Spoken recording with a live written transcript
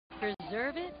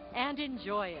Preserve it and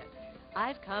enjoy it.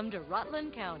 I've come to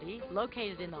Rutland County,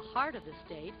 located in the heart of the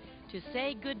state, to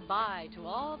say goodbye to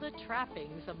all the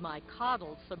trappings of my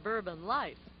coddled suburban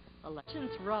life.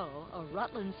 Elections Row, a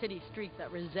Rutland city street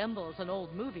that resembles an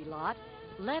old movie lot,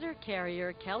 letter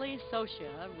carrier Kelly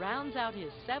Socia rounds out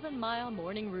his 7-mile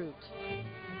morning route.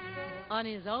 On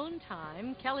his own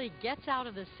time, Kelly gets out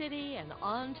of the city and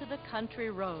onto the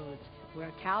country roads,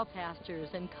 where cow pastures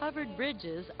and covered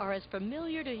bridges are as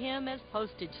familiar to him as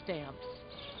postage stamps.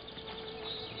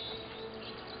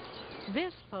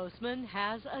 This postman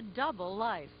has a double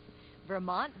life.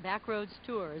 Vermont Backroad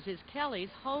Tours is Kelly's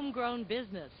homegrown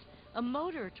business, a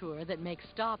motor tour that makes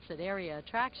stops at area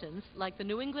attractions like the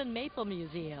New England Maple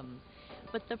Museum.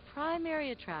 But the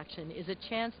primary attraction is a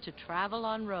chance to travel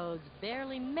on roads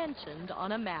barely mentioned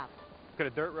on a map. Look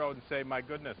at a dirt road and say, my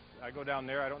goodness, I go down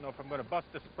there, I don't know if I'm going to bust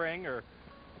a spring or,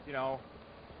 you know,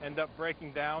 end up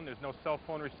breaking down. There's no cell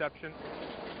phone reception.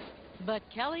 But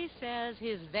Kelly says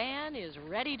his van is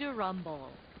ready to rumble.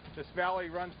 This valley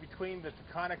runs between the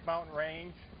Chronicle mountain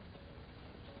range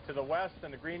to the west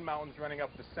and the Green Mountains running up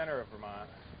the center of Vermont.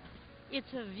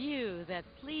 It's a view that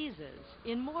pleases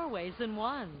in more ways than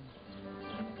one.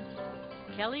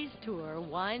 Kelly's tour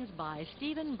winds by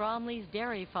Stephen Bromley's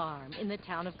dairy farm in the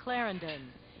town of Clarendon.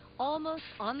 Almost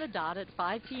on the dot at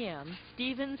 5 p.m.,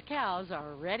 Stephen's cows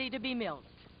are ready to be milked.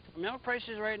 Milk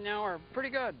prices right now are pretty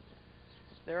good.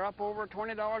 They're up over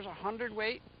 $20 a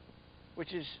hundredweight,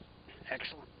 which is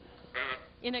excellent.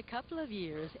 In a couple of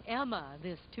years, Emma,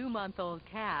 this 2-month-old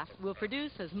calf, will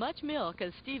produce as much milk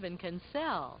as Stephen can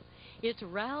sell. It's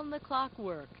round-the-clock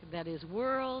work that is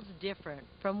worlds different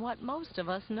from what most of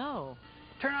us know.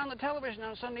 Turn on the television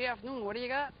on Sunday afternoon, what do you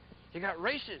got? You got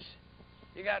races.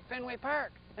 You got Fenway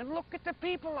Park. And look at the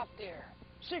people up there.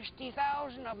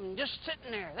 60,000 of them just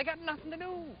sitting there. They got nothing to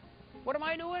do. What am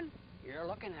I doing? You're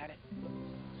looking at it.